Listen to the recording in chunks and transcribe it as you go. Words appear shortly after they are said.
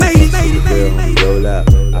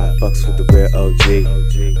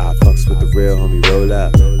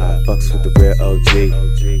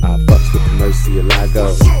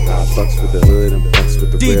fucks with the hood, I'm fucks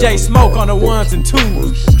with the real. DJ Smoke on the ones and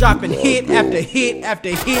twos, dropping hit after hit after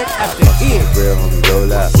hit after hit. Real homie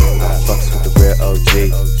roll out. I fucks with the real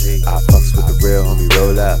OG. I fucks with the real homie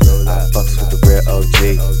roll out. I fucks with the real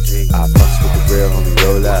OG. I fucks with the real homie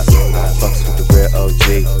roll out. I fucks with the real OG.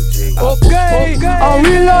 Okay, I'm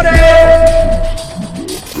reloaded.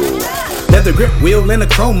 Leather grip wheel and a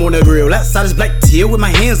chrome on the grill. Outside is black teal with my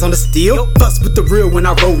hands on the steel. Fucks with the real when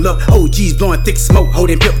I roll up. OGs blowing thick smoke,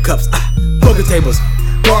 holding pip cups. Poker tables,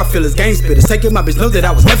 bar fillers, game spitters. Taking my bitch, know that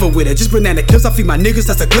I was never with her. Just banana clips, I feed my niggas.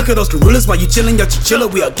 That's a click of those gorillas. While you chillin' your chinchilla,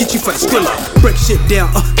 we'll get you for the skrilla. Break shit down,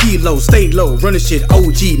 kilo, stay low. Running shit,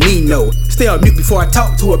 OG, Nino. Stay on mute before I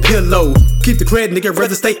talk to a pillow. Keep the cred, nigga,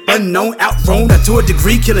 rather stay unknown. Outgrown, that to a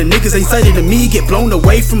degree. Killing niggas ain't sighted to me. Get blown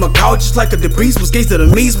away from a call just like a debris. Was gaze to the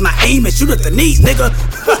knees when I aim and shoot at the knees, nigga.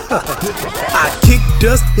 I kick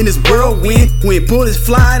dust in this whirlwind. When bullets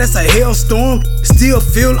fly, that's a hailstorm. Still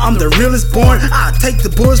feel I'm the realest born. I take the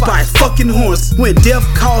boys by his fucking horns. When death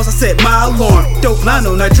calls, I set my alarm. Dope line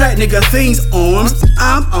on that track, nigga, things arms.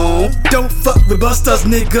 I'm on. Don't fuck with busters,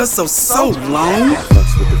 nigga, so long. I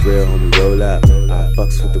fucks with the real homie roll out. I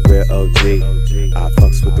fucks with the real OG. I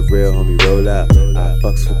fucks with the real homie roll out. I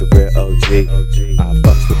fucks with the real OG. I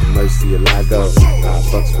fucks with the mercy of Lago. I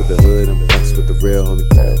fucks with the hood, I'm fucks with the real homie.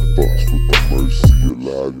 I fucks with the mercy of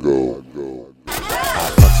Lago. I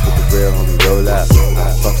fucks with the real homie roll out.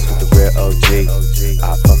 I fucks with the real OG.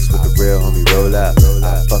 I fucks with the real homie roll out.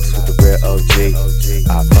 I fucks with the real OG.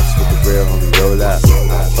 I fucks with the real homie roll out.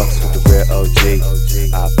 I fucks with the real OG.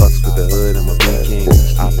 I fucks with the hood, I'm a big king.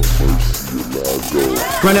 I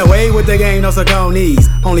Run away with the gang, no Saconis.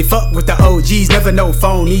 Only fuck with the OGs, never no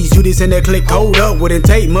phonies. You just in there click, hold up, wouldn't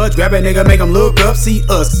take much. Grab a nigga, make him look up, see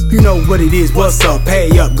us. You know what it is, what's up,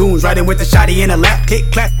 pay up. Goons riding with the shotty in a lap,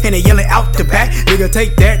 kick, clap, and they yelling out the back. Nigga,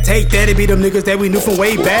 take that, it be them niggas that we knew from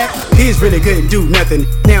way back. His really couldn't do nothing.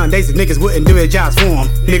 Nowadays the niggas wouldn't do their jobs for him.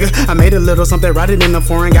 Nigga, I made a little something, riding in the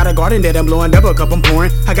foreign. Got a garden that I'm blowing, double cup I'm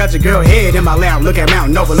pouring. I got your girl head in my lap, look at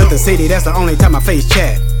mountain, overlook the city. That's the only time I face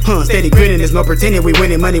chat. Steady grinning, there's no pretending. We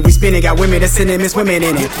winning money, we spending. Got women that's sending miss women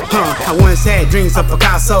in it. I once had dreams of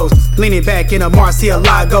Picasso's, leaning back in a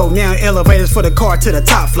Murcielago. Now elevators for the car to the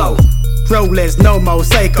top floor. Rolex, no more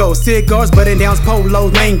Seiko, cigars, button downs,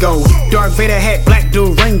 polos, mango. Dark Vader hat, black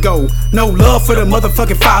Durango. No love for the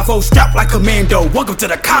motherfucking 5-0, strapped like commando. Welcome to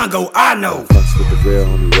the Congo, I know. I fucks with the real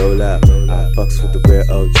homie roll out. I fucks with the real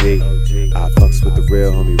OG. I fucks with the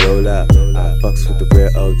real homie roll out. I fucks with the real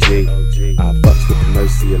OG. I fucks with the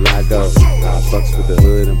mercy of Lago. I fucks with the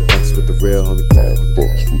hood, I'm fucks with the real homie. I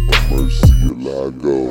fucks with the mercy of Lago.